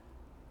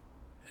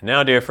And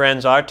now, dear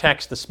friends, our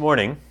text this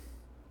morning,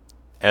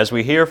 as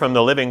we hear from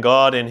the living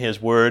God in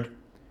His Word,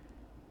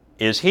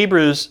 is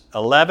Hebrews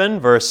 11,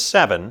 verse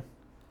 7,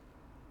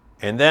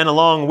 and then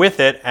along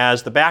with it,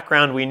 as the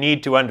background we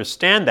need to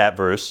understand that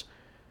verse,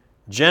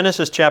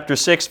 Genesis chapter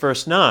 6,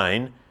 verse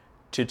 9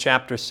 to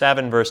chapter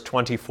 7, verse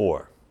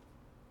 24.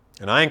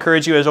 And I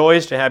encourage you, as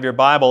always, to have your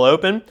Bible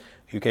open.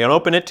 You can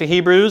open it to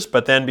Hebrews,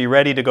 but then be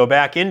ready to go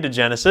back into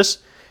Genesis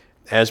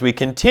as we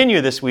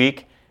continue this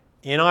week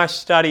in our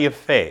study of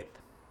faith.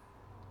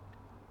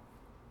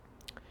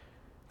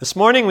 This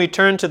morning we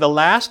turn to the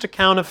last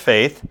account of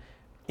faith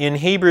in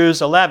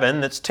Hebrews 11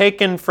 that's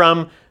taken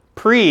from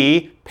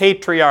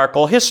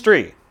pre-patriarchal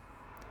history,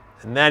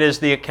 and that is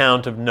the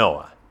account of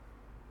Noah.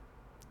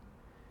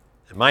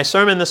 And my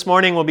sermon this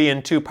morning will be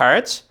in two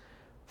parts,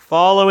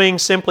 following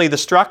simply the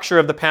structure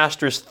of the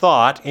pastor's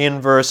thought in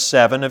verse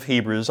 7 of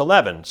Hebrews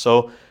 11.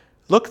 So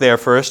look there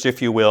first,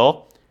 if you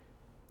will.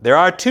 There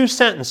are two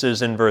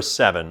sentences in verse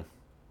 7.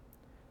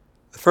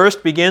 The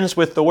first begins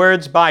with the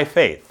words, "by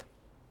faith."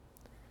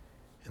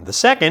 And the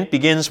second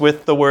begins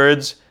with the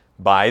words,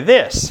 "by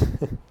this."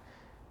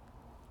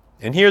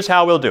 And here's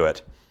how we'll do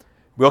it.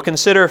 We'll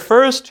consider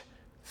first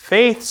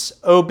faith's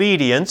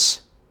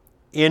obedience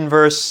in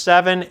verse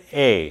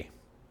 7a,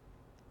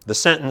 the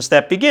sentence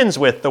that begins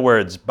with the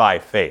words, "by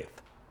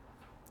faith."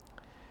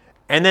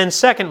 And then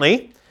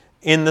secondly,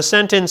 in the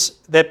sentence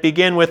that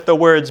begin with the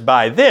words,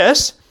 "by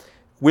this,"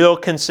 we'll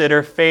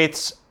consider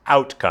faith's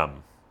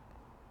outcome.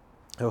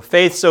 So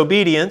faith's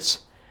obedience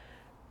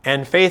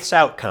and faith's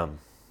outcome.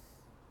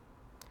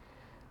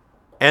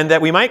 And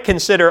that we might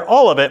consider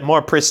all of it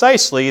more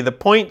precisely, the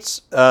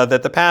points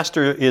that the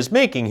pastor is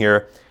making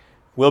here,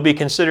 we'll be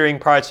considering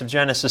parts of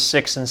Genesis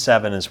 6 and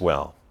 7 as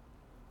well.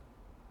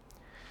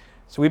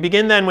 So we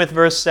begin then with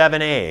verse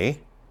 7a,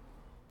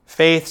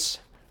 faith's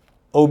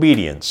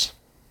obedience.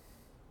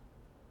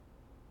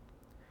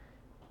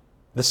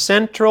 The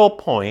central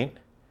point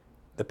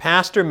the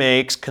pastor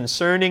makes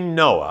concerning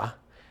Noah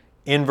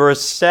in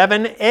verse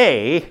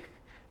 7a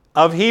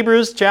of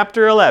Hebrews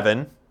chapter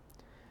 11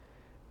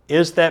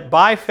 is that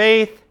by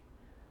faith,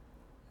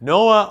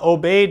 Noah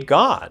obeyed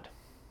God.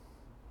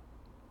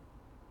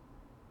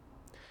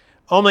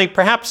 Only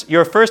perhaps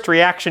your first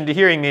reaction to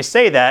hearing me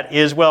say that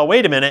is, well,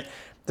 wait a minute,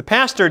 the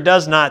pastor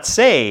does not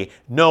say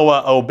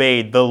Noah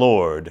obeyed the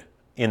Lord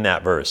in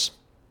that verse.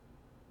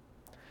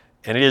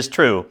 And it is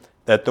true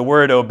that the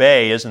word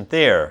obey isn't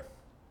there.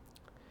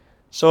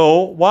 So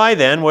why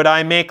then would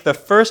I make the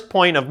first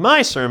point of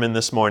my sermon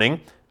this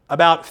morning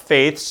about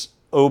faith's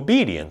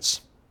obedience?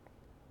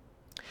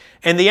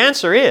 And the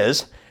answer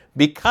is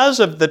because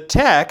of the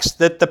text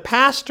that the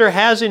pastor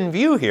has in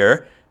view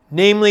here,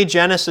 namely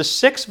Genesis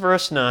 6,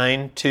 verse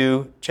 9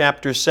 to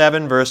chapter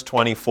 7, verse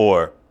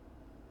 24.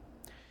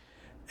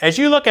 As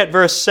you look at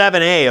verse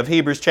 7a of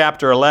Hebrews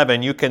chapter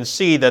 11, you can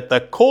see that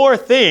the core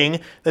thing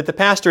that the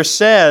pastor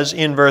says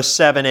in verse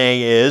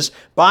 7a is,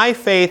 by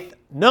faith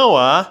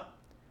Noah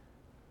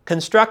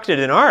constructed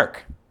an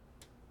ark.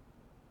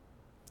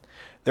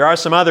 There are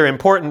some other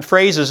important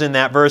phrases in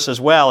that verse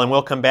as well, and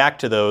we'll come back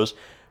to those.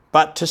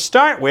 But to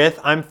start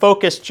with, I'm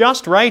focused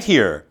just right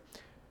here.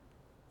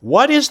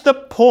 What is the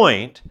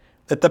point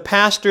that the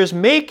pastor's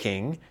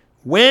making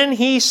when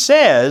he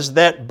says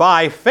that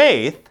by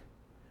faith,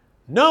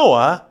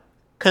 Noah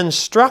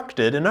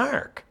constructed an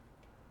ark?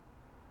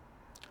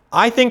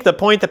 I think the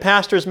point the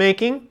pastor's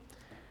making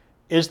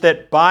is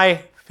that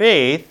by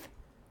faith,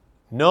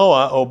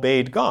 Noah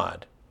obeyed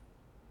God.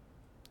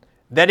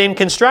 That in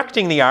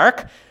constructing the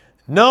ark,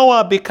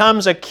 Noah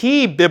becomes a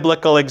key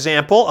biblical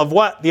example of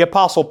what the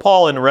Apostle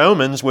Paul in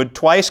Romans would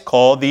twice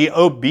call the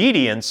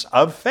obedience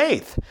of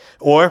faith,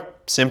 or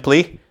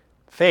simply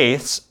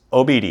faith's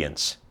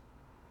obedience.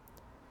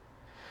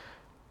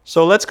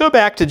 So let's go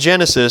back to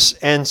Genesis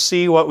and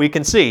see what we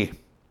can see.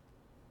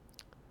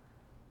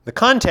 The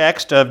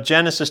context of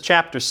Genesis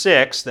chapter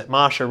 6 that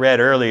Masha read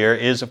earlier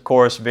is, of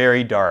course,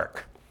 very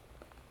dark.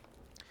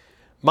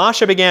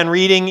 Masha began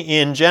reading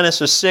in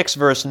Genesis 6,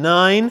 verse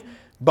 9,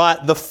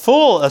 but the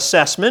full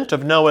assessment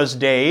of Noah's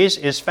days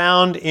is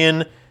found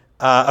in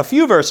a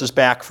few verses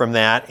back from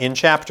that in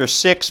chapter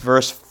 6,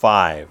 verse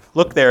 5.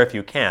 Look there if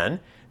you can.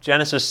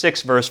 Genesis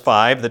 6, verse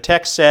 5. The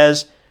text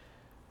says,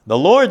 "The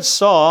Lord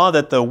saw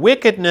that the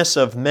wickedness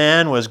of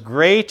man was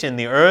great in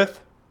the earth,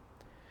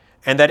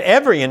 and that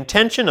every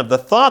intention of the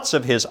thoughts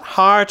of his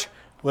heart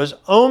was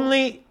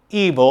only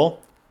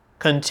evil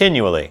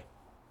continually."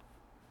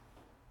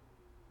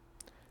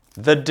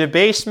 The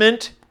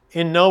debasement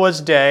in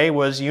Noah's day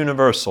was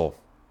universal.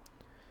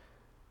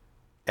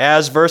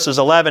 As verses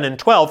 11 and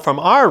 12 from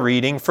our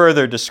reading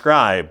further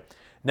describe.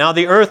 Now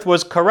the earth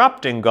was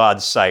corrupt in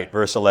God's sight,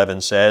 verse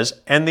 11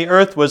 says, and the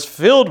earth was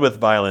filled with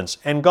violence,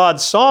 and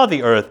God saw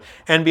the earth,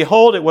 and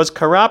behold, it was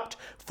corrupt,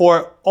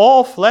 for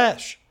all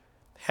flesh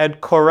had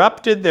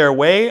corrupted their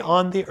way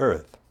on the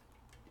earth.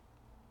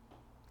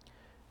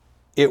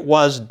 It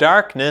was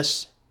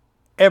darkness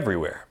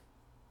everywhere,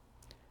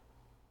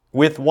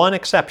 with one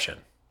exception.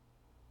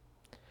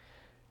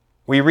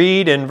 We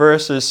read in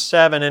verses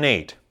 7 and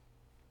 8,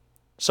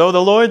 So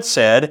the Lord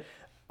said,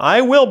 I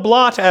will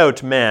blot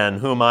out man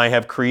whom I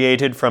have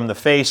created from the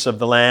face of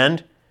the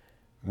land,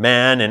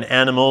 man and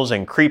animals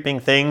and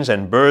creeping things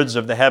and birds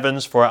of the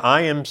heavens, for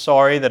I am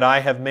sorry that I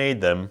have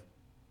made them.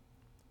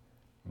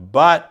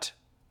 But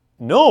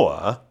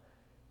Noah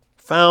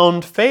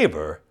found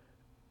favor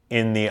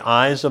in the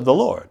eyes of the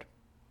Lord.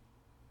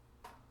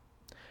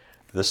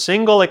 The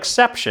single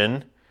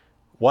exception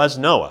was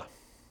Noah.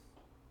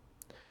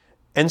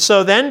 And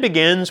so then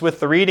begins with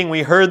the reading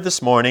we heard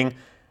this morning,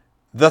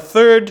 the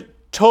third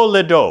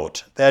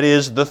Toledot, that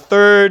is, the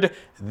third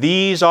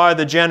 "these are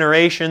the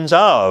generations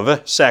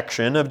of"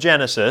 section of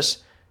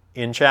Genesis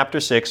in chapter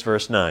 6,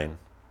 verse 9.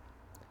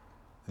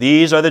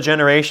 These are the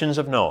generations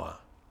of Noah.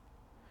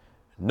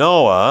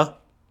 Noah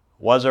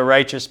was a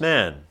righteous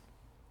man,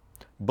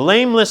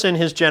 blameless in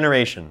his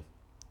generation.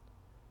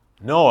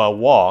 Noah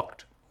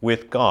walked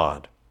with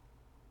God.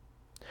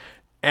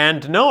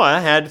 And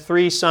Noah had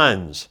 3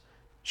 sons,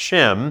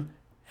 Shem,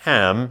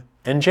 Ham,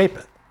 and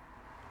Japheth.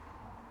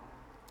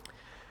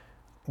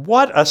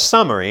 What a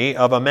summary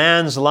of a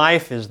man's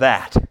life is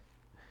that.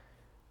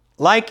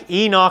 Like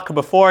Enoch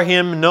before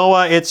him,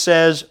 Noah, it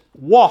says,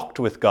 walked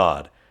with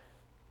God.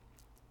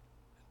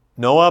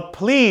 Noah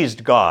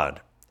pleased God,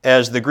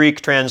 as the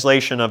Greek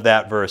translation of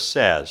that verse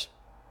says.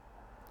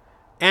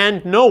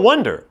 And no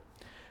wonder,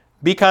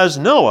 because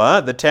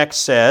Noah, the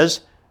text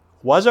says,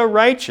 was a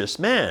righteous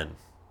man,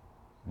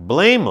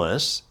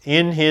 blameless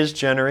in his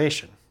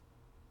generation.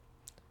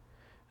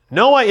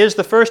 Noah is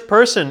the first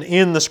person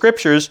in the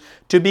Scriptures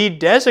to be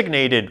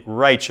designated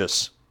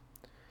righteous.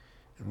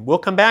 We'll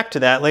come back to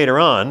that later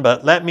on,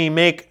 but let me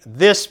make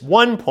this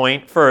one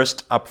point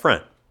first up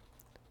front.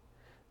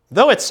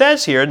 Though it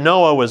says here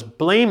Noah was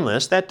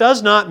blameless, that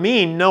does not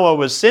mean Noah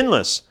was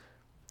sinless.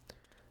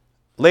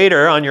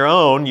 Later, on your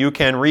own, you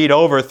can read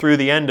over through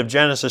the end of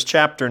Genesis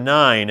chapter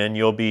 9, and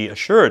you'll be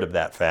assured of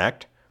that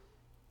fact.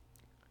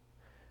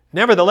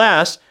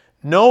 Nevertheless,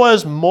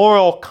 Noah's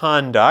moral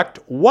conduct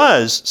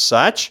was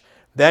such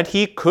that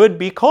he could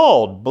be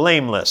called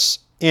blameless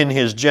in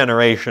his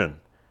generation.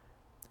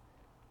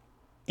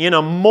 In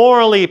a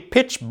morally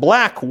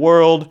pitch-black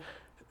world,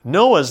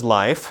 Noah's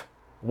life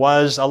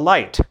was a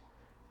light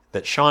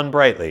that shone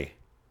brightly.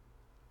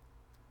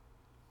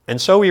 And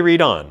so we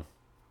read on.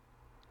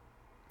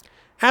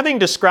 Having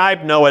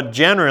described Noah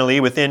generally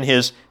within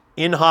his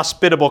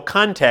inhospitable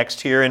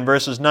context here in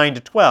verses 9 to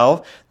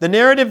 12, the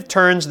narrative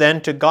turns then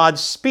to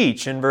God's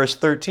speech in verse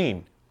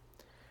 13.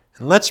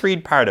 And let's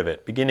read part of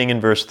it, beginning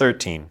in verse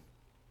 13.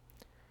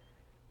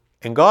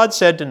 And God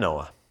said to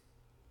Noah,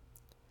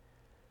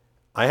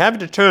 I have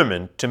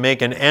determined to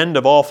make an end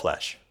of all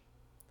flesh,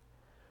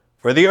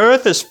 for the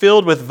earth is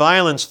filled with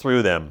violence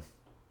through them.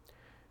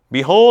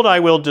 Behold, I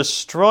will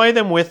destroy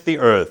them with the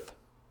earth.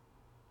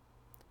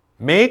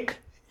 Make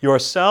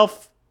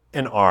yourself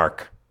an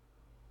ark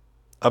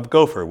of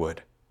gopher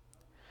wood.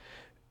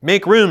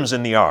 Make rooms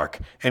in the ark,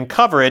 and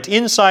cover it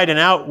inside and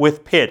out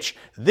with pitch.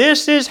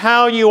 This is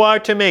how you are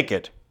to make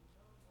it.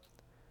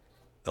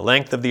 The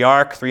length of the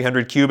ark,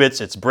 300 cubits,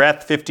 its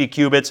breadth, 50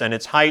 cubits, and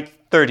its height,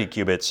 30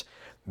 cubits.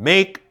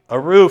 Make a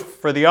roof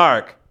for the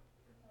ark,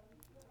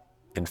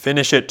 and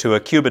finish it to a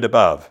cubit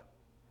above.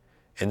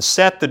 And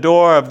set the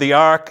door of the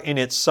ark in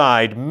its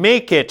side.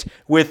 Make it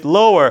with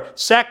lower,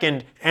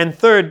 second, and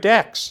third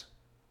decks.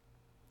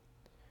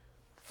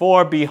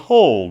 For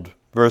behold,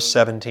 verse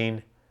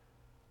 17,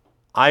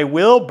 I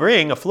will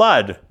bring a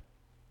flood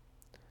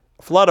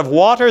of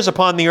waters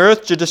upon the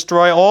earth to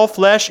destroy all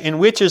flesh, in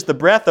which is the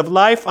breath of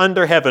life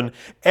under heaven.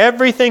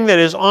 Everything that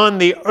is on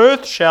the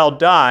earth shall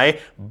die,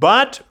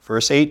 but,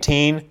 verse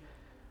 18,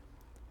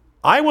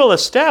 I will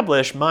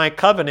establish my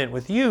covenant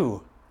with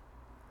you,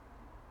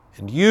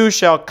 and you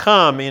shall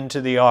come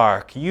into the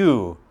ark,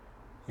 you,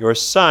 your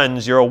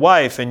sons, your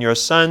wife, and your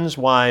sons'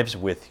 wives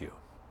with you.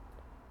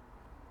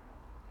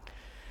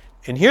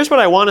 And here's what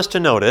I want us to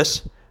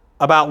notice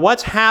about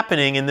what's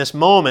happening in this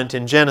moment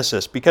in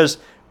Genesis, because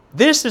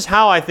this is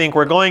how I think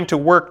we're going to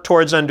work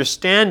towards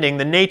understanding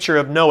the nature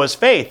of Noah's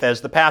faith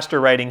as the pastor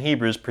writing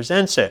Hebrews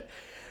presents it.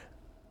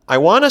 I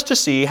want us to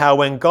see how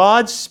when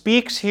God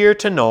speaks here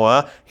to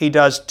Noah, he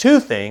does 2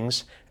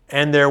 things,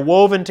 and they're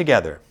woven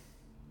together.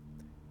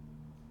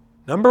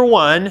 Number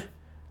 1,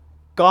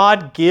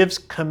 God gives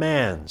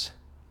commands.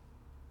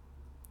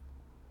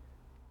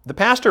 The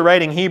pastor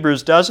writing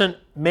Hebrews doesn't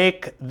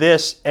make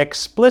this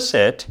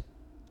explicit,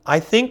 I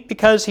think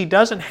because he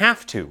doesn't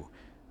have to,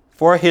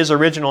 for his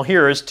original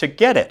hearers to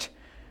get it.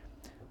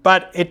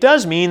 But it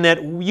does mean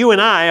that you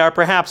and I are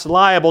perhaps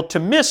liable to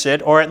miss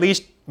it, or at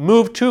least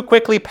move too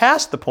quickly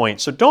past the point,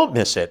 so don't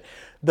miss it.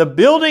 The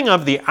building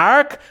of the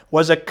ark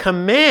was a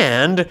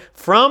command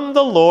from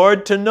the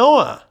Lord to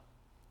Noah.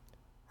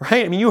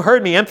 Right? I mean, you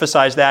heard me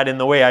emphasize that in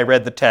the way I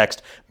read the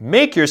text.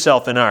 Make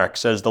yourself an ark,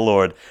 says the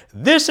Lord.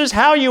 This is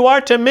how you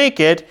are to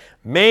make it.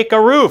 Make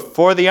a roof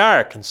for the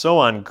ark, and so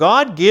on.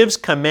 God gives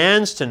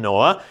commands to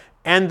Noah,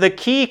 and the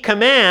key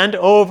command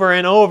over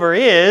and over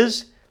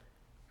is,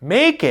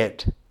 make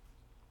it.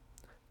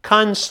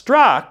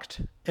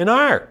 Construct an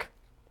ark.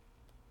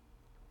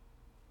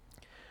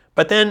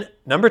 But then,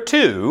 number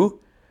two,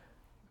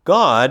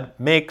 God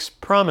makes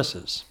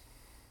promises.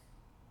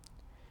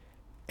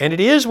 And it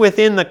is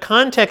within the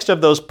context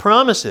of those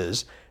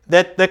promises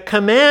that the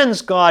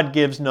commands God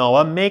gives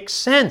Noah make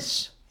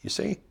sense, you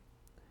see.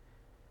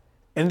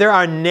 And there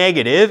are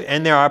negative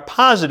and there are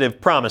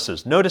positive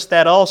promises. Notice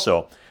that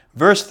also.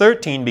 Verse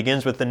 13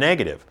 begins with the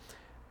negative.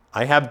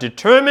 I have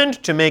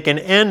determined to make an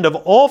end of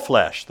all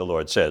flesh, the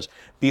Lord says.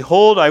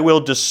 Behold, I will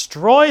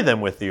destroy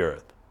them with the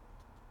earth.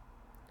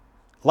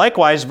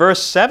 Likewise,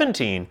 verse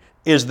 17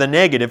 is the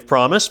negative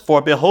promise.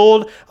 For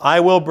behold, I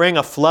will bring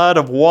a flood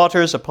of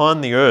waters upon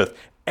the earth.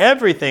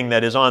 Everything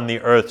that is on the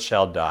earth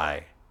shall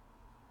die.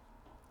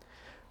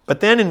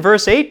 But then in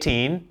verse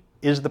 18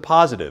 is the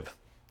positive.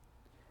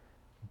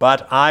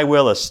 But I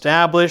will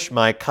establish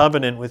my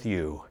covenant with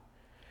you,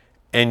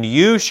 and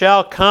you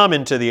shall come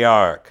into the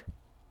ark.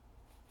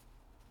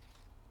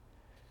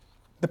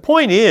 The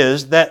point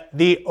is that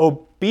the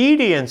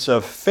obedience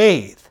of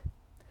faith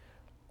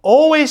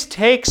always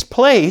takes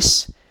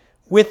place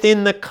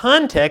within the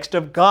context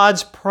of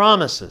God's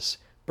promises,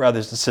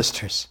 brothers and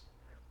sisters.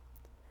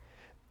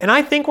 And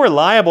I think we're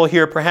liable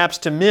here perhaps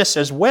to miss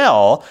as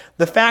well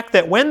the fact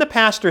that when the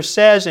pastor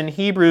says in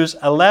Hebrews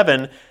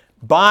 11,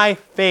 by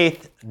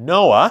faith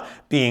Noah,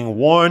 being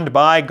warned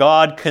by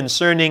God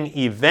concerning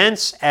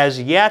events as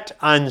yet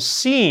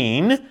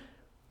unseen,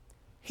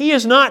 he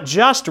is not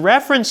just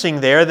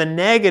referencing there the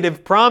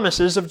negative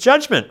promises of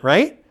judgment,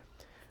 right?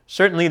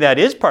 Certainly that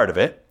is part of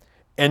it,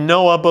 and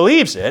Noah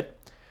believes it.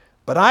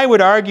 But I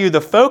would argue the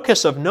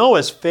focus of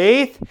Noah's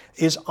faith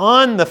is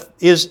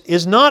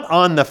not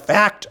on the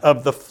fact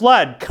of the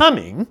flood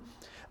coming.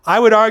 I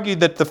would argue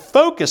that the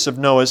focus of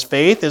Noah's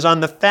faith is on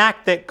the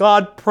fact that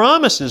God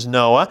promises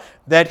Noah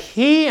that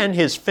he and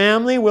his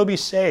family will be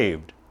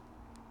saved.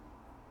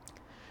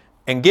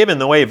 And given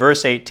the way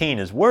verse 18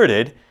 is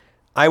worded,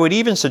 I would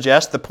even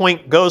suggest the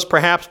point goes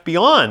perhaps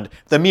beyond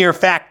the mere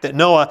fact that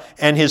Noah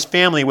and his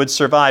family would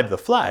survive the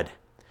flood,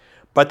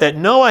 but that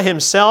Noah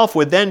himself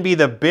would then be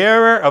the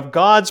bearer of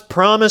God's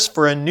promise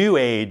for a new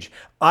age.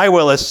 I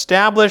will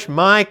establish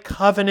my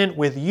covenant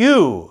with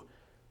you,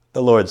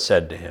 the Lord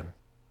said to him.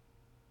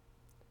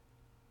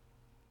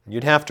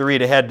 You'd have to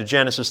read ahead to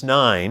Genesis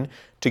 9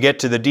 to get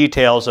to the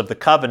details of the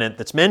covenant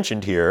that's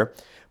mentioned here,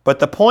 but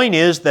the point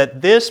is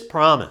that this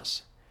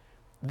promise,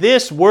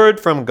 this word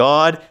from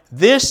God,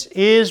 this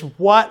is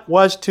what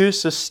was to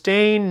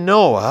sustain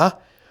Noah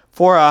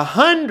for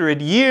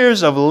 100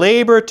 years of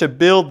labor to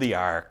build the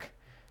ark,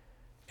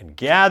 and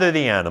gather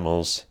the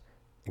animals,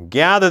 and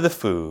gather the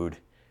food,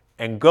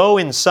 and go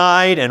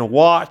inside and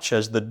watch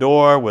as the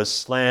door was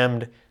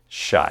slammed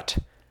shut.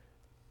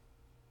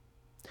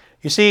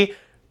 You see,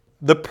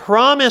 the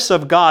promise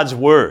of God's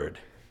word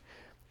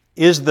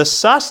is the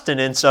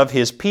sustenance of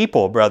his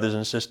people, brothers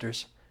and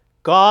sisters.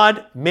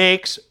 God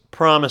makes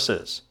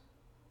promises.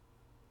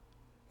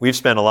 We've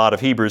spent a lot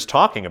of Hebrews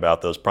talking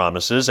about those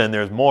promises, and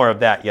there's more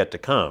of that yet to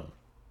come.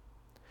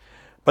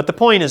 But the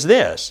point is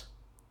this.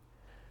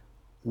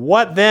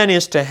 What then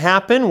is to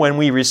happen when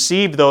we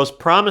receive those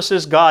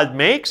promises God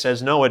makes,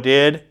 as Noah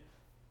did?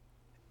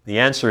 The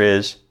answer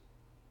is,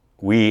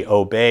 we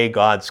obey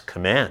God's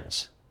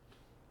commands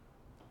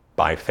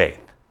by faith.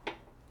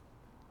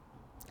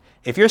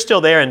 If you're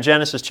still there in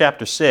Genesis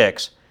chapter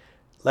 6,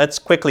 let's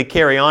quickly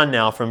carry on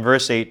now from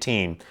verse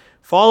 18.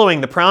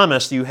 Following the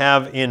promise you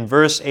have in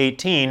verse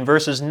 18,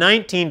 verses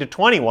 19 to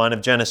 21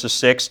 of Genesis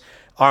 6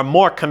 are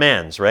more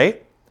commands,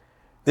 right?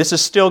 This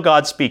is still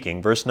God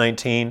speaking. Verse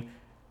 19,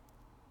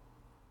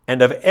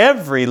 and of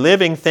every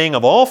living thing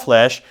of all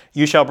flesh,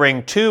 you shall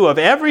bring 2 of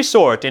every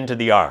sort into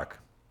the ark.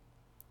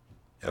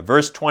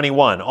 Verse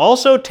 21,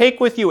 also take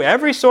with you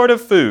every sort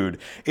of food.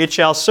 It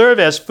shall serve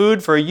as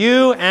food for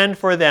you and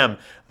for them.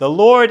 The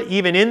Lord,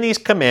 even in these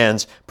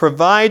commands,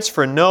 provides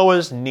for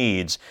Noah's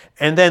needs.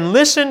 And then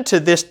listen to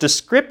this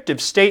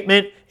descriptive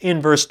statement in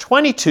verse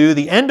 22,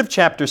 the end of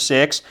chapter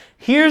 6.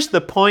 Here's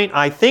the point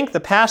I think the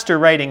pastor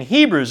writing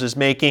Hebrews is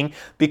making,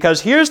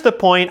 because here's the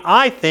point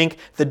I think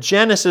the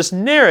Genesis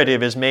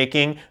narrative is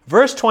making.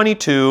 Verse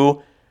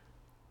 22,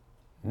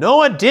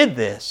 Noah did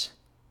this.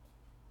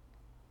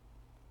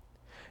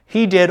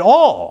 He did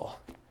all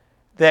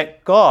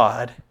that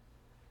God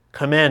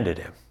commanded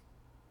him.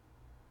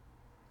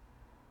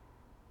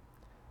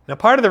 Now,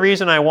 part of the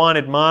reason I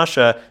wanted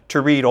Masha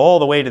to read all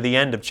the way to the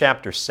end of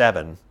chapter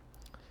 7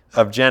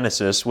 of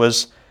Genesis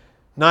was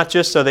not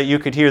just so that you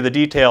could hear the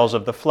details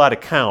of the flood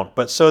account,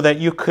 but so that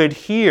you could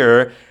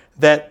hear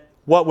that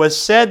what was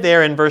said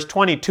there in verse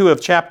 22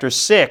 of chapter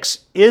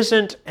 6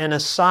 isn't an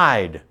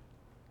aside.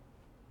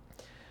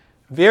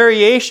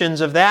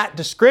 Variations of that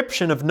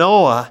description of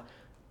Noah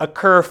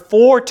occur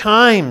 4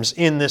 times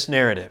in this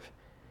narrative.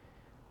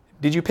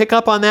 Did you pick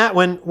up on that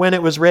when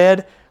it was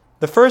read?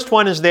 The first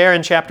one is there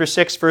in chapter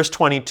 6, verse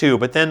 22,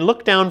 but then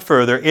look down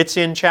further. It's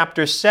in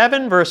chapter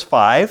 7, verse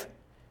 5,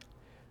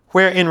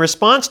 where in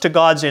response to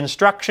God's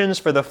instructions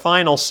for the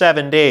final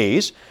 7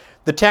 days,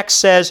 the text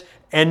says,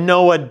 and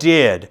Noah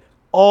did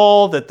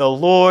all that the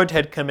Lord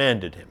had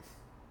commanded him.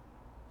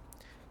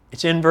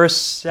 It's in verse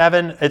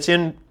 7, it's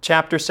in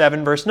chapter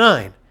 7, verse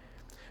 9,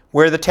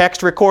 where the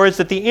text records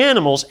that the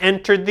animals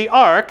entered the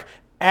ark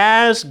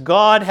as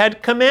God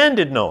had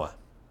commanded Noah.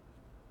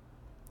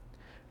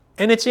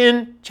 And it's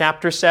in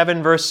chapter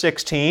 7, verse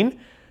 16,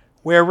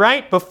 where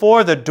right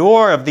before the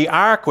door of the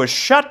ark was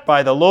shut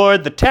by the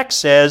Lord, the text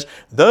says,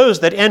 those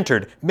that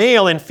entered,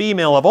 male and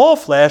female of all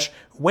flesh,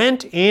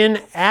 went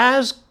in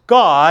as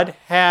God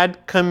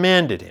had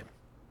commanded him.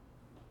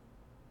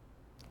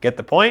 Get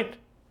the point?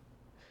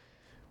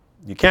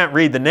 You can't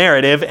read the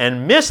narrative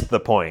and miss the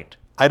point,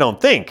 I don't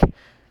think,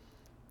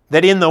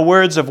 that in the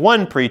words of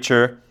one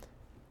preacher,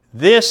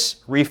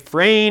 this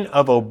refrain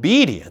of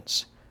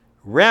obedience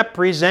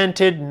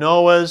represented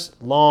Noah's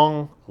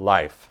long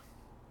life.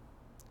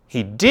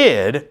 He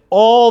did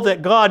all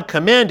that God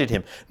commanded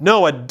him.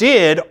 Noah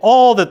did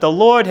all that the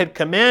Lord had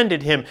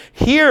commanded him.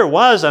 Here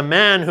was a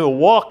man who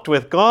walked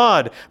with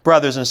God,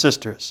 brothers and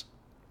sisters.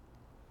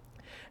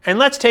 And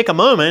let's take a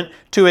moment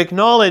to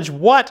acknowledge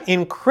what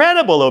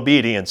incredible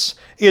obedience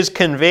is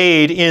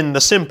conveyed in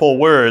the simple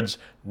words,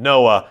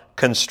 Noah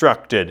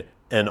constructed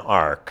an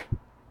ark.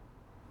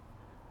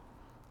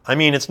 I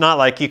mean, it's not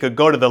like you could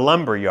go to the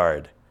lumber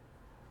yard.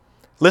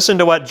 Listen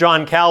to what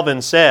John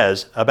Calvin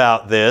says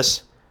about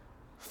this.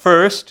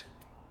 First,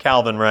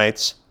 Calvin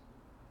writes,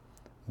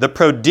 the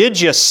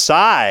prodigious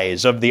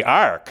size of the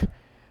ark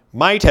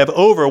might have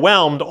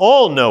overwhelmed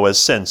all Noah's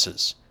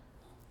senses,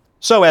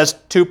 so as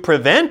to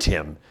prevent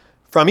him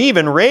from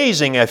even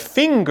raising a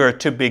finger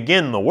to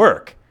begin the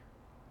work.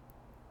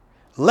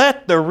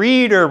 Let the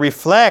reader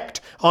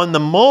reflect on the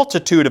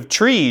multitude of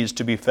trees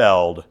to be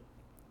felled,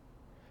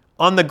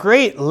 on the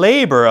great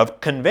labor of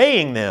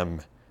conveying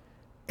them,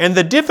 and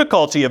the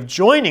difficulty of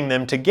joining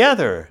them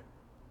together.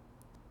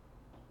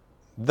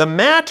 The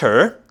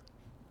matter,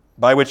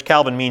 by which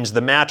Calvin means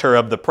the matter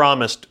of the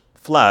promised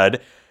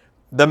flood,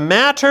 the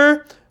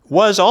matter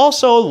was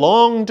also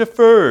long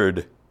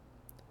deferred.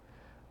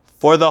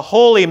 For the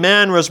holy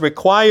man was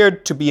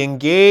required to be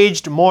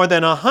engaged more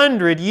than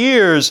 100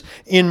 years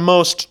in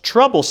most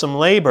troublesome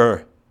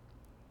labor.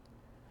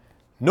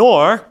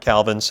 Nor,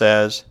 Calvin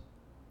says,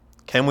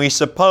 can we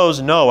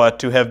suppose Noah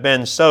to have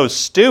been so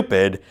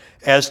stupid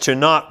as to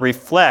not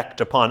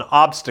reflect upon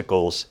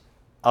obstacles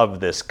of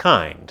this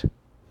kind.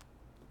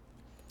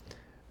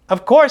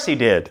 Of course he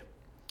did.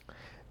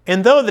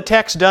 And though the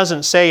text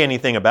doesn't say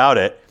anything about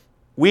it,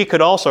 we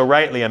could also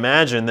rightly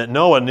imagine that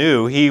Noah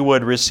knew he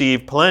would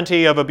receive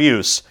plenty of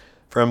abuse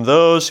from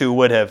those who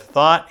would have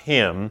thought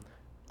him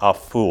a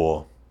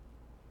fool.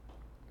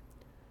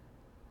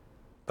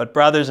 But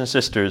brothers and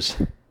sisters,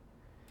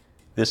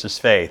 this is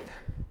faith.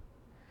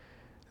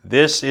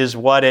 This is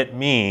what it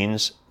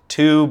means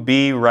to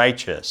be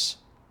righteous.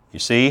 You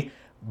see,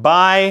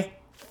 by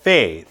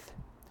faith,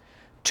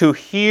 to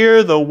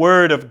hear the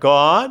word of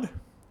God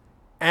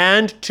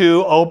and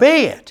to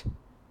obey it,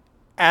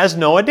 as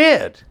Noah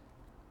did.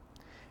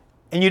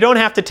 And you don't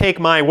have to take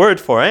my word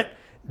for it.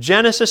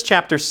 Genesis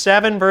chapter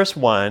 7, verse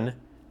 1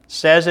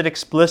 says it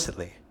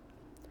explicitly.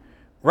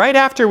 Right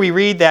after we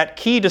read that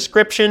key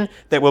description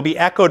that will be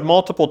echoed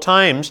multiple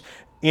times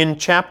in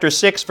chapter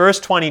 6, verse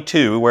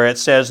 22, where it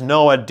says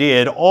Noah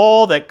did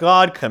all that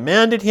God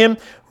commanded him,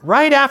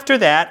 right after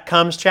that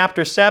comes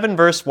chapter 7,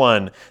 verse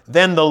 1.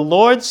 Then the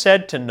Lord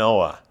said to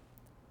Noah,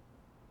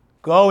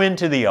 "Go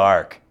into the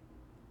ark,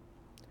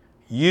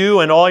 you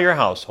and all your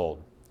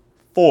household,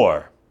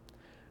 for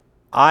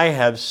I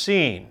have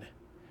seen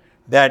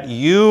that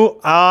you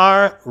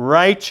are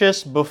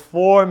righteous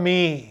before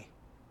me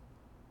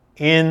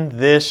in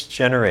this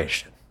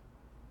generation."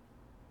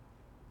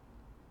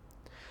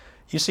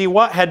 You see,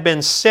 what had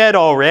been said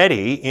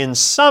already in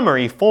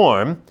summary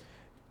form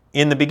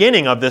in the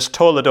beginning of this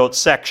Toledot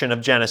section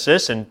of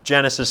Genesis, in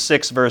Genesis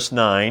 6, verse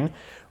 9,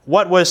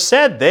 what was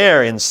said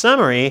there in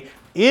summary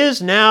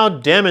is now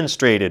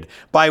demonstrated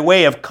by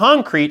way of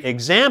concrete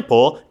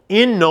example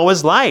in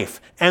Noah's life.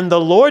 And the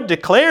Lord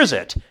declares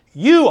it,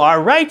 "You are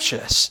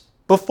righteous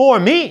before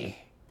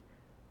me."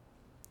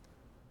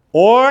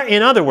 Or,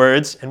 in other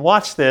words, and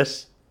watch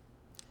this,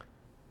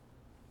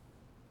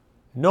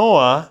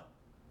 Noah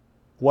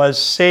was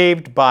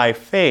saved by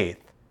faith,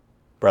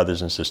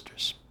 brothers and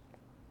sisters.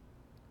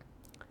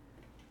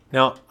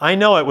 Now, I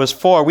know it was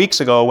 4 weeks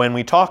ago when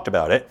we talked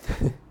about it,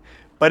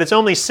 but it's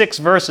only 6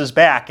 verses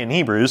back in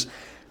Hebrews.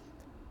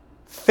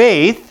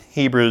 Faith,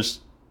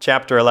 Hebrews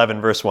chapter 11,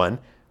 verse 1,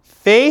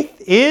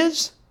 faith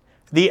is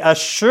the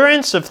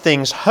assurance of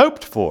things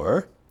hoped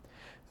for,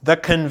 the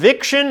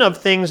conviction of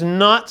things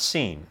not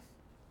seen.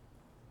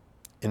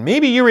 And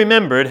maybe you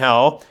remembered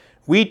how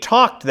we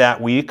talked that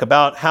week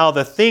about how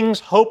the things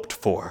hoped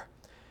for.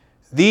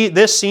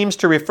 This seems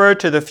to refer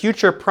to the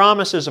future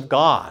promises of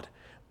God,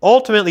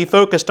 ultimately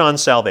focused on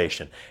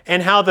salvation,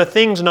 and how the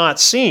things not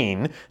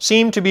seen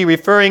seem to be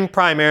referring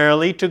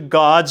primarily to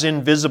God's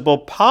invisible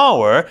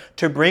power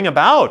to bring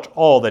about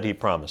all that He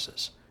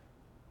promises.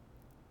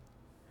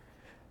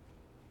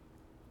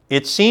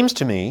 It seems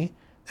to me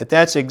that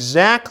that's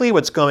exactly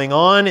what's going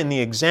on in the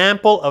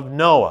example of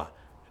Noah.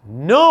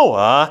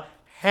 Noah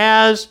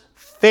has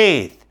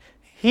faith.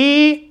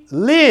 He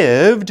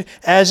lived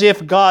as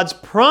if God's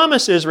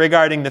promises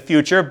regarding the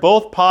future,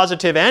 both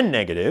positive and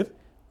negative,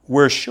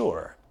 were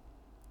sure.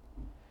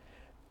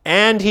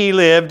 And he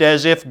lived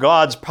as if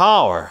God's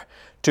power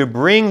to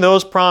bring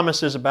those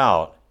promises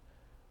about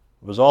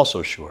was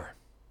also sure.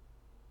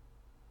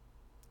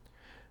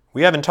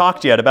 We haven't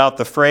talked yet about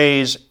the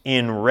phrase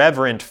 "in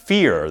reverent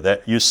fear"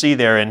 that you see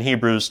there in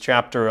Hebrews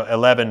chapter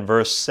 11,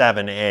 verse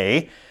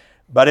 7a,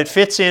 but it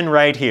fits in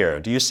right here.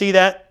 Do you see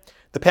that?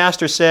 The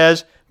pastor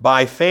says,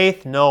 "By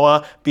faith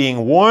Noah,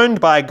 being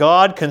warned by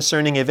God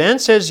concerning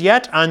events as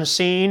yet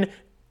unseen,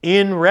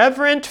 in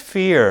reverent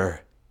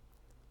fear,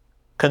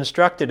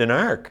 constructed an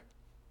ark."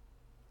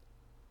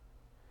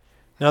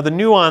 Now, the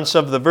nuance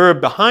of the verb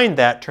behind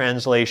that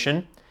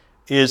translation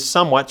is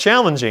somewhat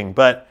challenging,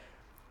 but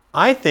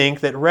I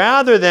think that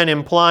rather than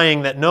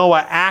implying that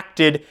Noah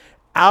acted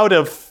out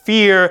of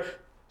fear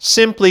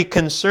simply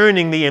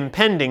concerning the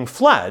impending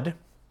flood,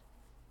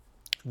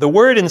 the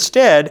word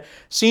instead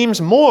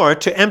seems more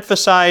to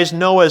emphasize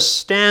Noah's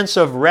stance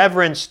of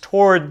reverence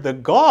toward the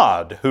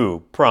God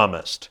who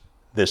promised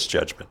this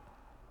judgment.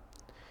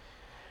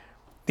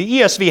 The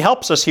ESV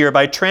helps us here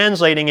by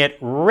translating it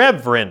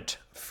reverent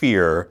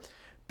fear,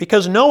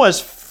 because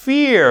Noah's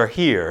fear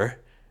here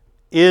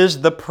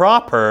is the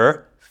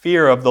proper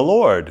fear of the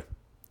Lord.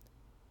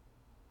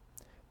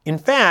 In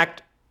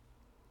fact,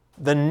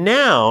 the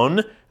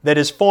noun that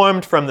is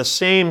formed from the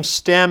same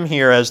stem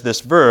here as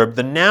this verb,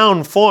 the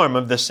noun form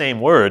of the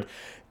same word,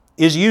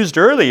 is used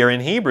earlier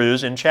in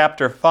Hebrews in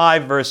chapter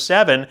 5, verse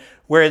 7,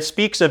 where it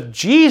speaks of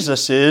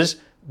Jesus'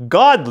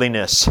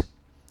 godliness,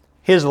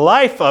 his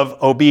life of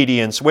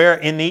obedience, where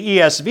in the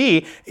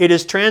ESV it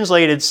is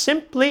translated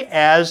simply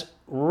as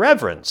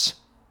reverence,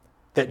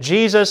 that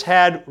Jesus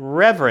had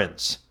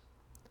reverence.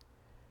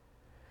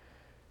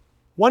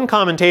 One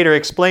commentator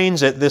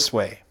explains it this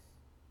way.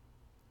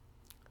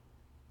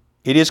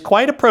 It is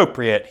quite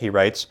appropriate, he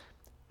writes,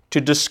 to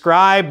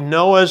describe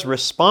Noah's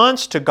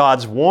response to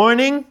God's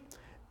warning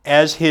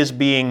as his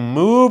being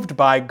moved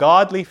by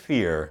godly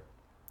fear.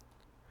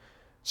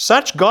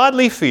 Such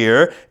godly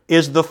fear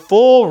is the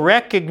full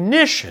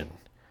recognition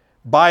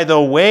by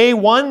the way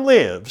one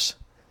lives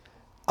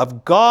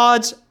of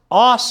God's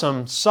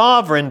awesome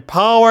sovereign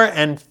power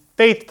and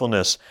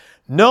faithfulness.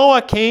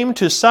 Noah came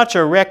to such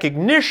a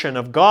recognition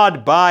of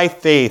God by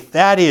faith,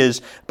 that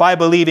is, by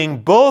believing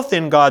both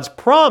in God's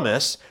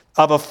promise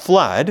of a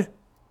flood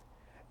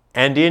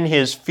and in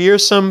his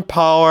fearsome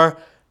power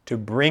to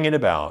bring it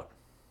about.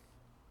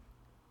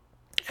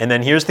 And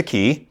then here's the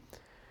key.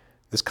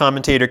 This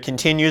commentator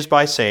continues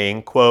by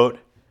saying, quote,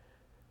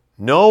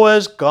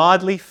 "Noah's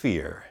godly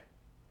fear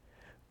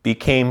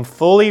became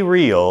fully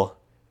real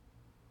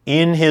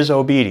in his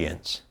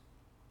obedience."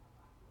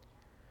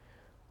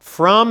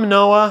 From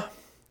Noah,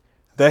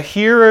 the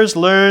hearers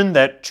learn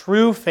that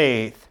true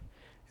faith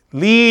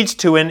leads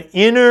to an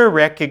inner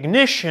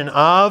recognition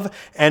of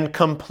and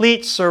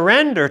complete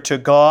surrender to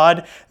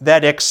God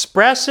that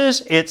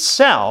expresses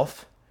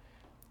itself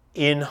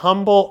in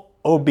humble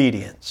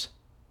obedience.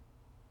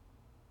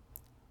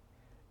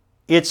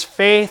 It's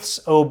faith's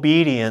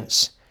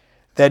obedience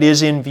that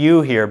is in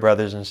view here,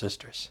 brothers and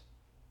sisters.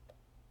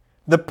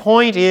 The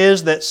point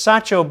is that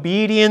such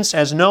obedience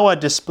as Noah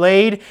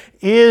displayed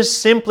is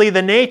simply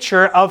the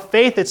nature of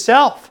faith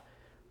itself.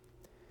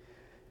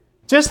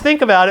 Just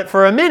think about it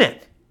for a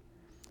minute.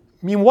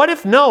 I mean, what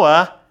if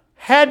Noah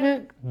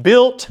hadn't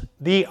built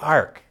the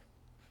ark?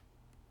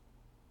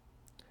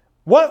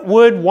 What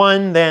would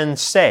one then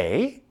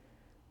say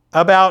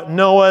about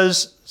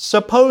Noah's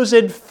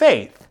supposed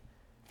faith?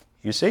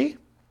 You see?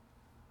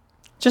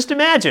 Just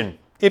imagine,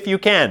 if you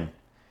can,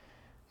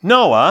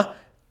 Noah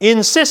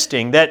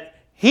insisting that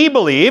he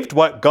believed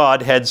what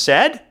God had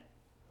said.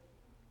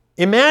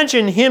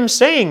 Imagine him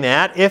saying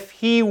that if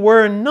he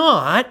were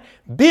not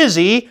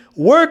busy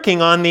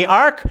working on the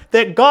ark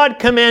that God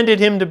commanded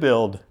him to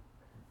build.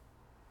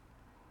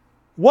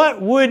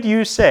 What would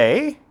you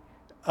say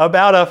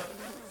about a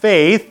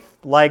faith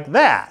like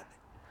that?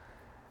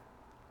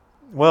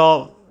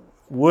 Well,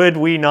 would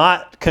we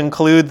not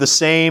conclude the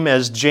same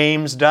as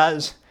James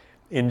does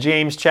in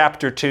James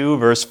chapter 2,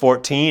 verse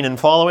 14 and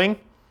following?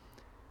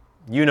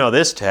 You know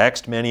this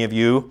text, many of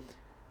you.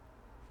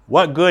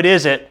 "What good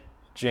is it,"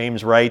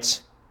 James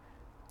writes,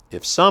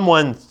 "if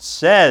someone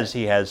says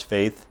he has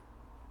faith,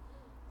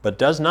 but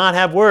does not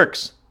have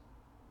works?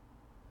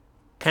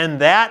 Can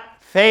that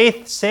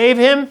faith save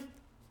him?"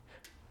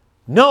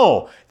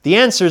 No. The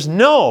answer is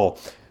no.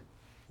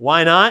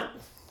 Why not?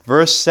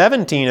 Verse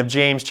 17 of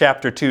James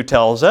chapter 2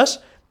 tells us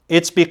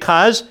it's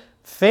because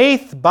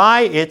faith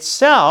by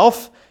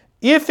itself,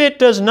 if it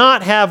does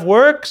not have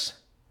works,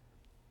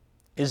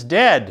 is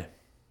dead.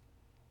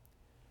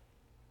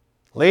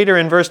 Later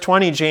in verse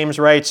 20, James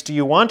writes, "Do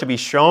you want to be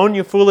shown,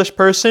 you foolish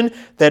person,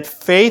 that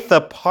faith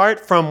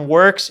apart from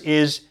works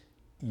is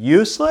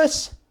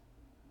useless?"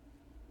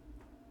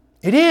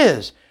 It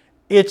is.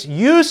 It's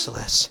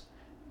useless.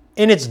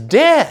 And it's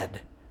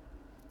dead.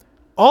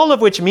 All of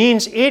which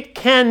means it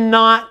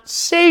cannot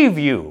save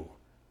you.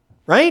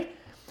 Right?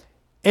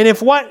 And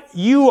if what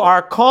you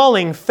are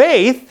calling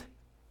faith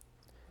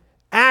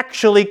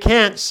actually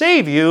can't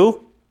save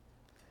you,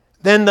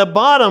 then the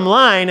bottom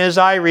line, as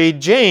I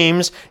read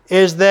James,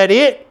 is that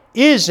it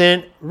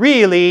isn't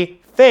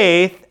really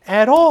faith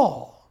at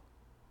all.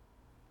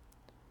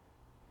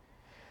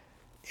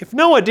 If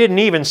Noah didn't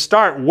even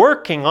start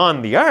working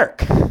on the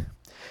ark,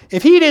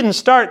 if he didn't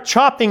start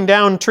chopping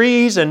down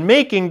trees and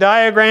making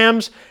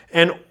diagrams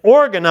and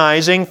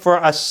organizing for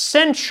a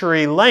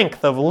century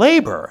length of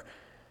labor,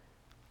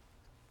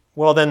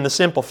 well, then the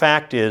simple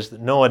fact is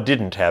that Noah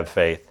didn't have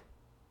faith.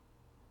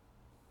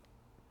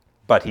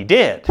 But he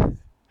did.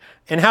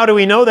 And how do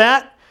we know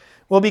that?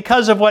 Well,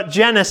 because of what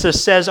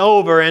Genesis says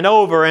over and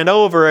over and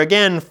over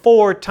again,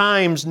 4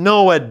 times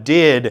Noah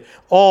did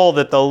all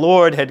that the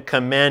Lord had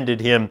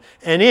commanded him,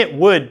 and it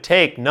would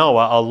take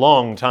Noah a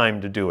long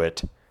time to do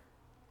it.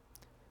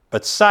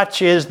 But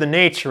such is the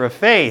nature of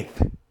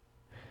faith.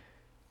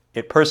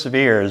 It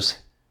perseveres.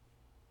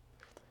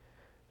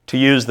 To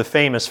use the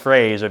famous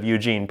phrase of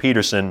Eugene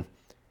Peterson,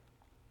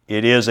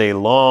 it is a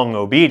long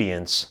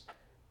obedience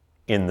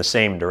in the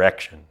same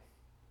direction.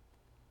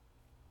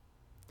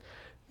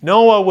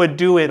 Noah would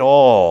do it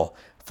all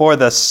for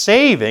the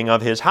saving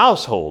of his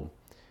household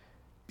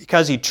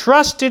because he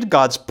trusted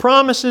God's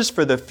promises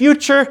for the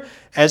future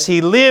as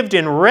he lived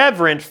in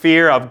reverent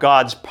fear of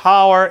God's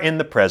power in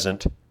the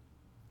present.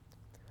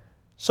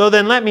 So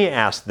then let me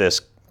ask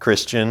this,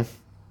 Christian.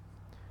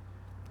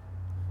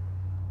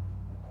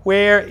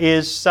 Where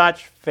is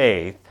such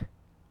faith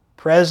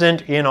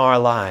present in our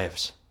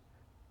lives?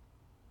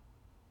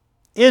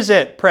 Is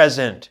it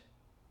present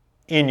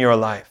in your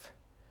life?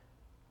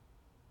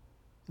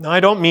 Now, I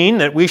don't mean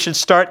that we should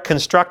start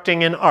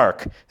constructing an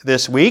ark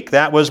this week.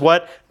 That was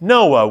what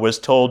Noah was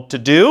told to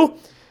do,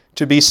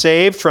 to be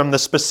saved from the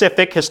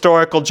specific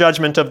historical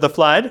judgment of the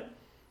flood.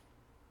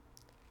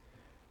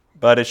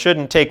 But it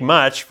shouldn't take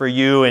much for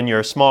you in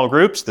your small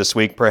groups this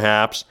week,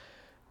 perhaps,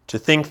 to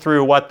think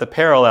through what the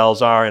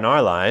parallels are in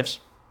our lives.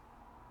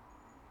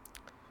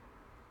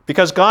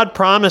 Because God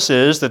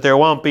promises that there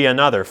won't be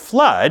another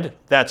flood,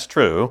 that's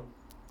true,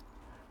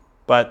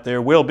 but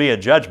there will be a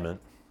judgment.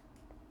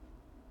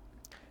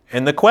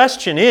 And the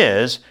question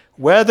is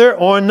whether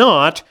or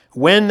not,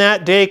 when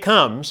that day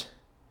comes,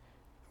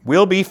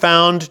 we'll be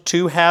found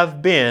to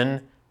have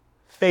been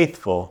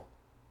faithful.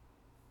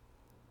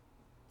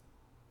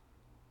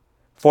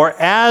 For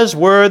as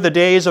were the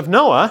days of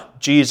Noah,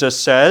 Jesus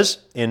says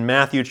in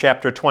Matthew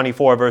chapter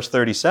 24, verse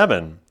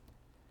 37,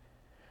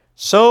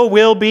 so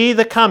will be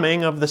the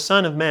coming of the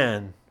Son of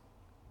Man.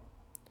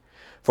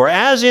 For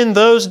as in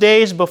those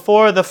days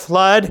before the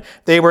flood,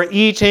 they were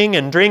eating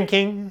and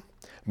drinking,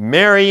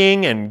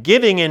 marrying and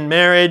giving in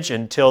marriage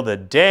until the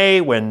day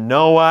when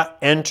Noah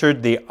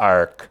entered the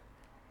ark.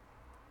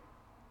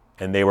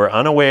 And they were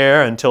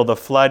unaware until the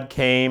flood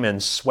came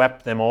and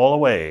swept them all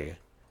away.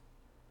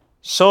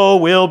 So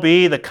will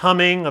be the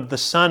coming of the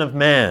Son of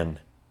Man.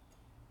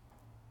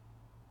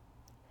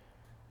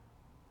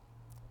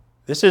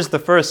 This is the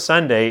first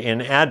Sunday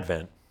in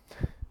Advent,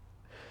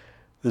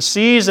 the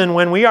season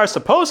when we are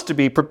supposed to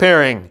be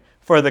preparing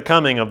for the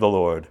coming of the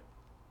Lord.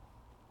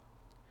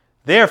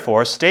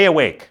 Therefore, stay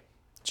awake,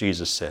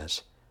 Jesus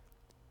says,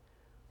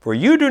 for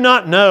you do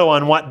not know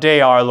on what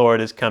day our Lord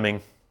is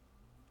coming.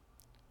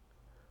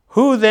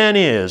 Who then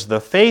is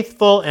the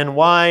faithful and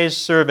wise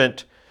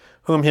servant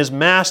whom his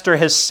master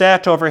has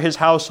set over his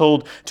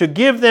household to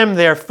give them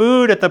their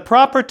food at the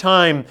proper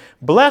time?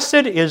 Blessed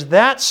is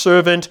that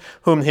servant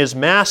whom his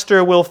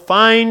master will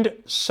find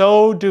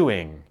so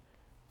doing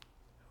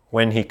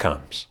when he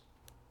comes.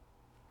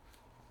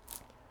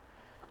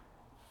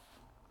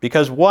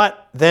 Because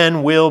what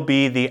then will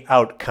be the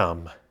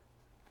outcome?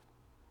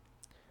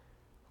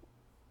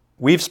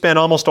 We've spent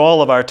almost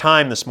all of our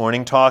time this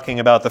morning talking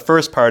about the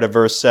first part of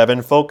verse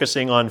 7,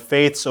 focusing on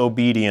faith's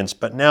obedience.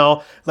 But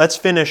now let's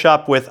finish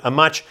up with a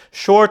much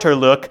shorter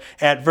look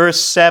at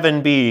verse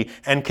 7b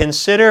and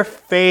consider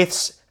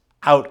faith's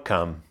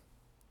outcome.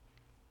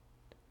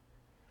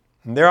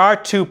 There are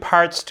 2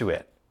 parts to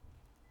it.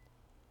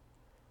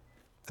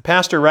 The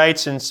pastor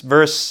writes in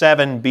verse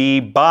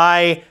 7b,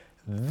 by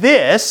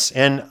this,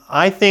 and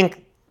I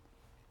think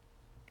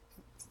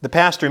the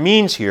pastor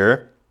means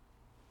here,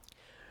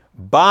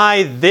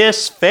 by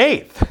this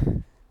faith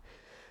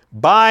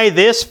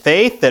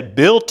that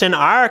built an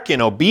ark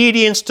in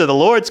obedience to the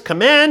Lord's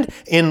command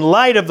in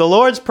light of the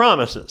Lord's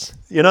promises.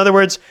 In other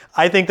words,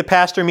 I think the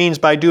pastor means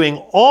by doing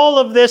all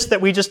of this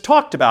that we just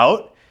talked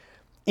about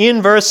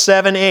in verse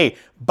 7a.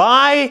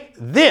 By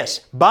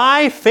this,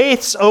 by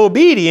faith's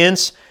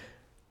obedience,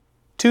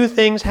 2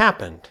 things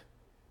happened.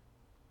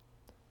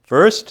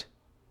 First,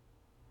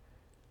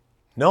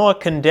 Noah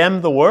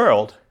condemned the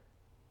world.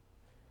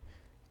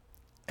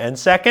 And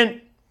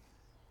second,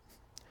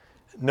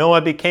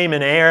 Noah became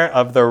an heir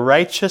of the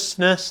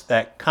righteousness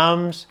that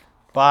comes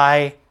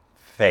by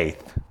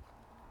faith.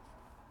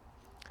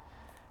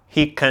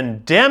 He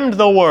condemned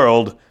the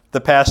world,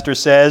 the pastor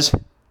says,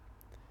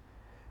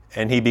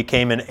 and he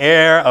became an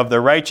heir of the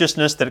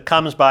righteousness that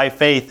comes by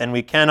faith. And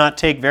we cannot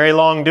take very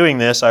long doing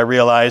this, I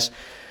realize.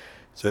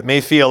 So it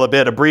may feel a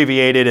bit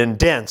abbreviated and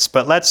dense,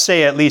 but let's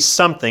say at least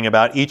something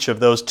about each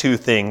of those two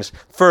things.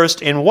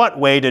 First, in what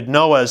way did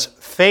Noah's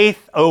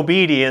faith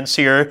obedience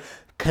here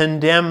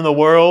condemn the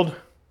world?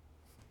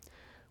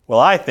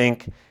 Well, I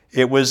think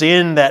it was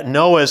in that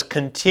Noah's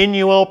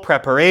continual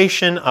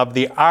preparation of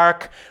the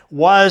ark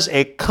was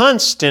a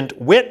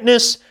constant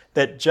witness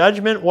that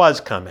judgment was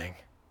coming.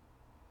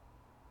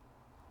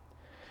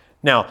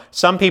 Now,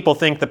 some people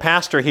think the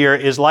pastor here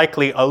is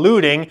likely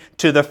alluding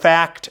to the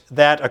fact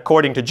that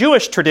according to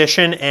Jewish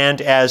tradition and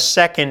as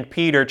 2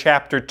 Peter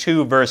chapter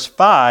 2 verse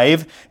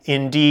 5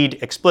 indeed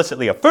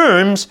explicitly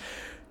affirms,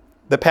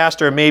 the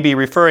pastor may be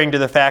referring to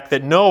the fact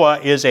that Noah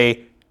is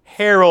a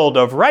herald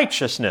of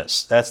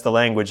righteousness. That's the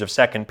language of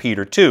 2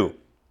 Peter 2.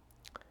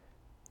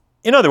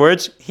 In other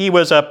words, he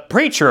was a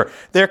preacher.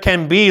 There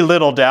can be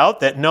little doubt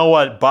that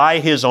Noah, by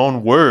his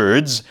own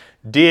words,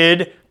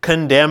 did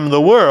condemn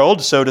the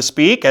world, so to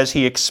speak, as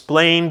he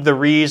explained the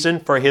reason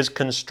for his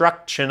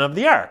construction of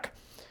the ark.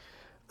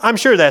 I'm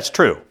sure that's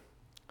true.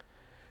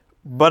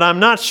 But I'm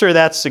not sure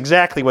that's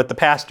exactly what the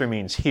pastor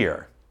means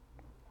here.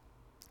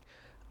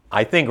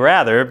 I think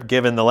rather,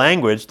 given the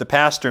language, the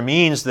pastor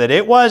means that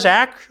it was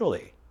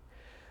actually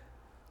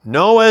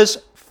Noah's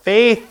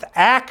faith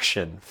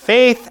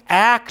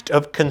act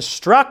of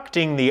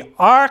constructing the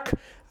ark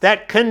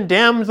that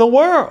condemned the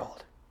world.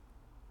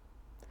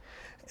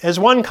 As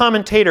one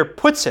commentator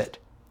puts it,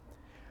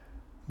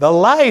 the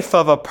life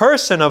of a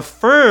person of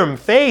firm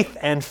faith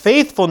and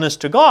faithfulness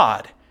to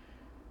God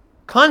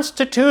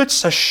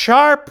constitutes a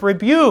sharp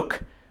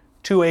rebuke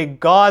to a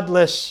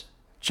godless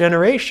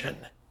generation.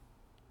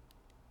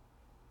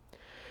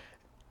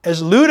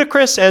 As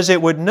ludicrous as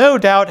it would no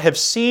doubt have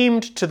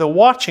seemed to the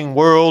watching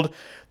world,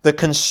 the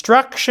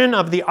construction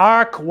of the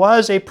ark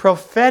was a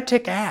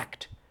prophetic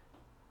act.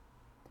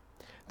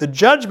 The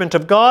judgment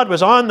of God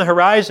was on the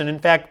horizon. In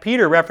fact,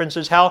 Peter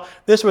references how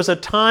this was a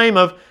time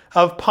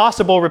of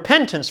possible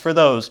repentance for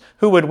those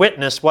who would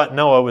witness what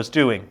Noah was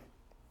doing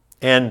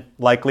and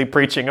likely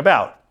preaching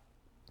about.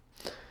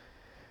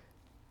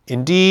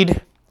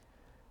 Indeed,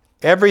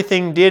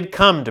 everything did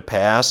come to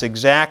pass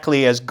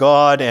exactly as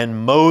God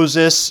and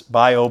Moses,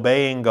 by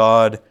obeying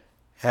God,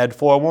 had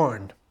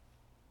forewarned.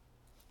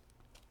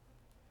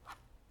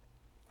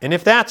 And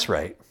if that's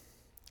right,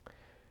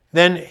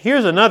 then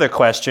here's another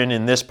question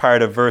in this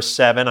part of verse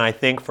 7, I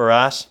think, for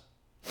us.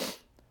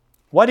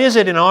 What is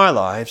it in our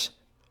lives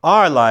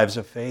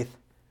of faith,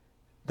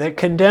 that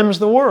condemns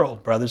the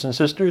world, brothers and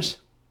sisters?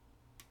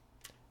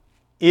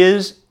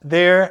 Is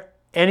there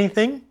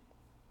anything?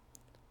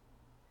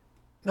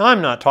 Now,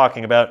 I'm not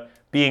talking about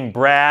being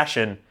brash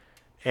and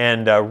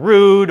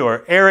rude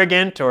or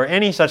arrogant or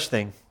any such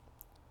thing.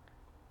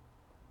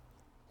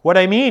 What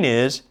I mean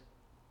is,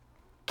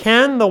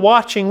 can the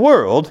watching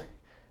world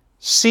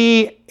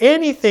see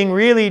anything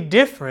really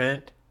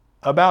different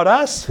about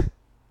us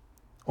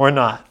or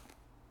not?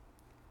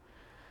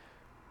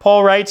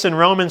 Paul writes in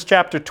Romans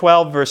chapter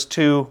 12, verse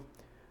 2,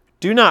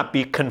 "Do not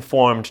be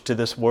conformed to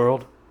this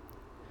world,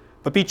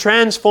 but be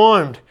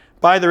transformed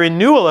by the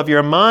renewal of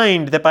your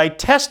mind, that by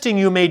testing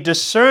you may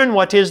discern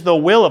what is the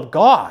will of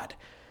God,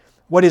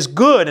 what is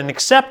good and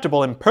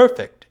acceptable and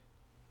perfect."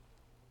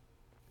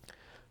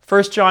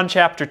 1 John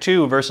chapter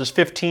 2, verses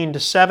 15 to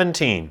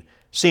 17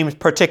 seems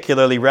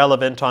particularly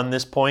relevant on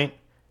this point.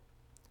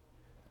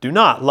 "Do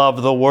not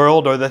love the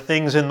world or the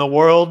things in the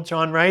world,"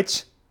 John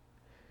writes.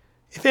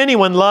 "If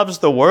anyone loves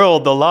the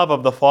world, the love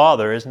of the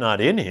Father is not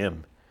in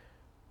him.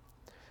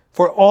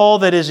 For all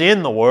that is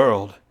in the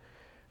world,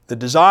 the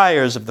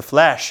desires of the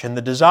flesh and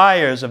the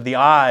desires of the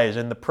eyes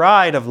and the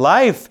pride of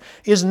life,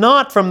 is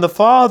not from the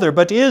Father,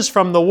 but is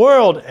from the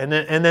world." And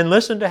then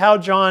listen to how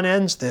John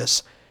ends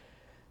this.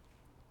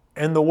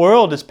 "And the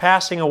world is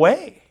passing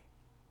away.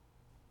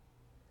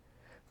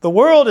 The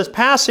world is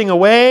passing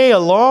away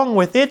along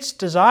with its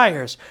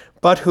desires,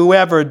 but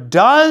whoever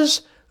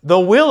does the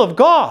will of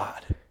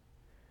God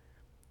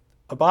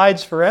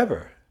abides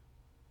forever."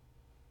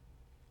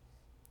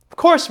 Of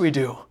course we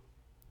do.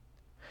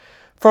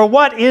 For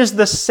what is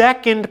the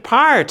second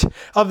part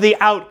of the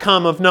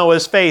outcome of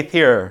Noah's faith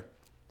here?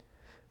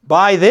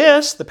 "By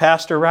this," the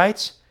pastor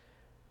writes,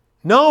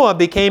 "Noah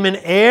became an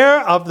heir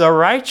of the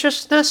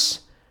righteousness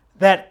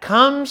that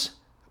comes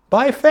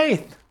by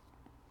faith."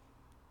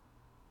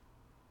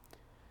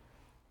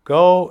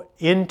 "Go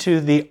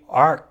into the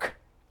ark,"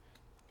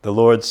 the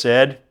Lord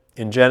said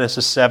in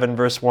Genesis 7,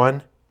 verse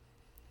 1.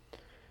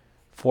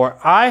 "For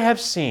I have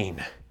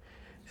seen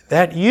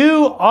that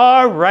you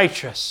are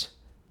righteous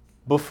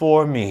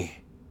before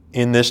me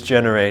in this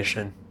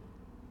generation."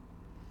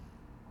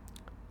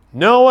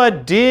 Noah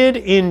did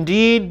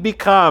indeed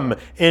become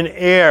an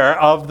heir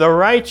of the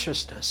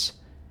righteousness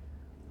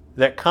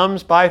that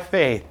comes by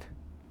faith.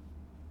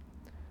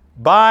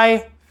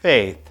 By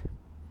faith,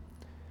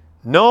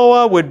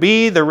 Noah would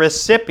be the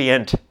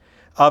recipient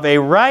of a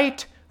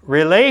right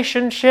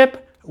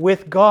relationship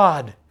with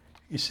God.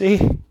 You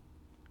see?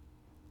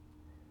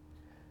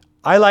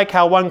 I like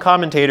how one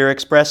commentator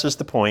expresses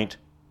the point.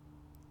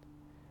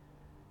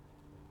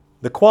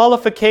 The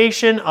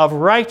qualification of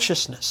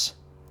righteousness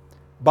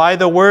by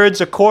the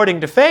words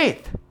according to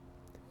faith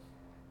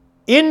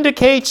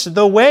indicates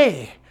the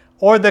way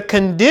or the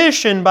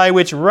condition by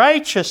which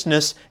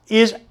righteousness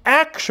is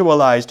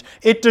actualized.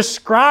 It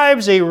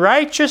describes a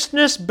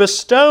righteousness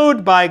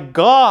bestowed by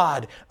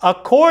God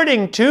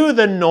according to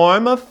the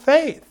norm of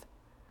faith.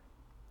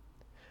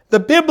 The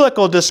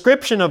biblical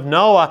description of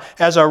Noah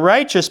as a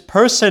righteous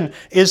person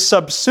is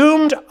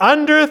subsumed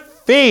under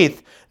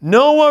faith.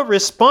 Noah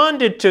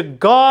responded to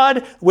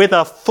God with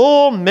a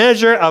full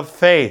measure of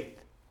faith.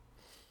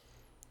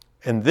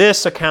 And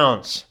this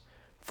accounts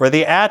for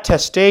the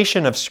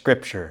attestation of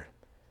Scripture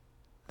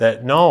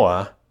that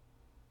Noah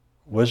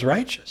was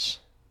righteous.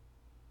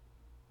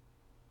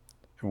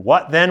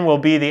 What then will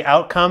be the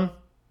outcome?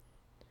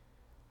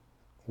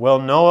 Well,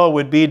 Noah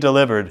would be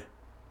delivered.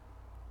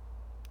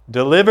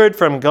 Delivered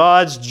from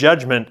God's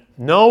judgment.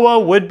 Noah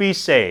would be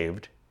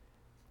saved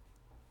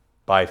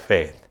by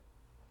faith.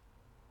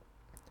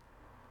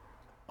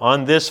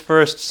 On this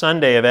first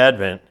Sunday of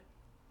Advent,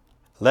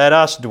 let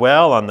us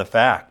dwell on the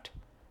fact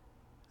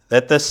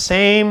that the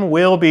same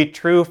will be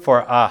true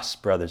for us,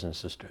 brothers and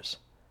sisters.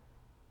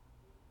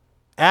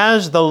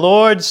 As the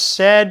Lord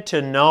said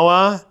to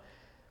Noah,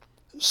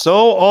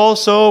 so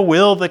also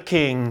will the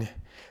King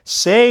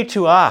say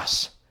to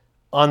us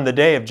on the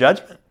day of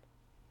judgment.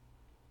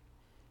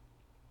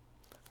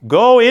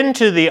 Go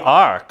into the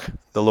ark,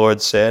 the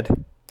Lord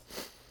said,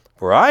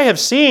 for I have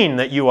seen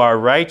that you are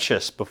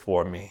righteous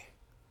before me.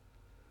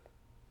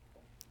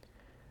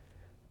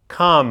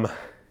 Come,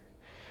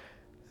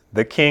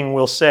 the King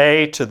will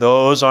say to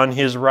those on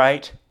his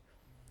right,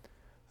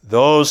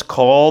 those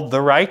called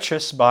the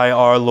righteous by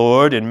our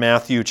Lord in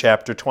Matthew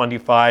chapter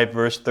 25,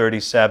 verse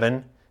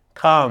 37,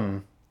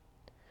 come,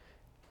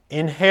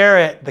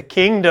 inherit the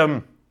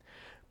kingdom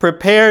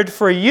prepared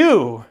for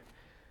you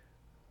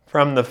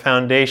from the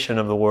foundation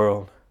of the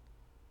world.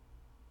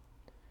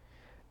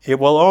 It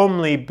will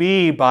only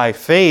be by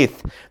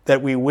faith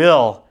that we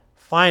will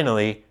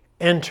finally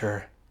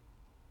enter.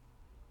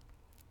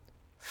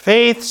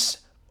 Faith's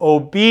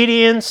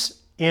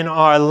obedience in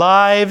our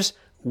lives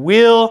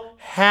will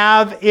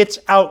have its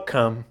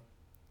outcome.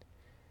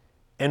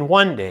 And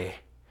one day,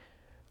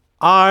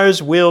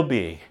 ours will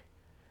be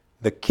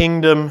the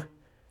kingdom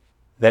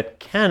that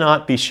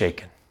cannot be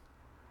shaken.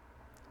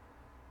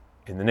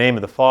 In the name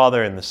of the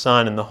Father, and the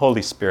Son, and the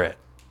Holy Spirit.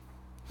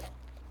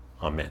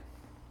 Amen.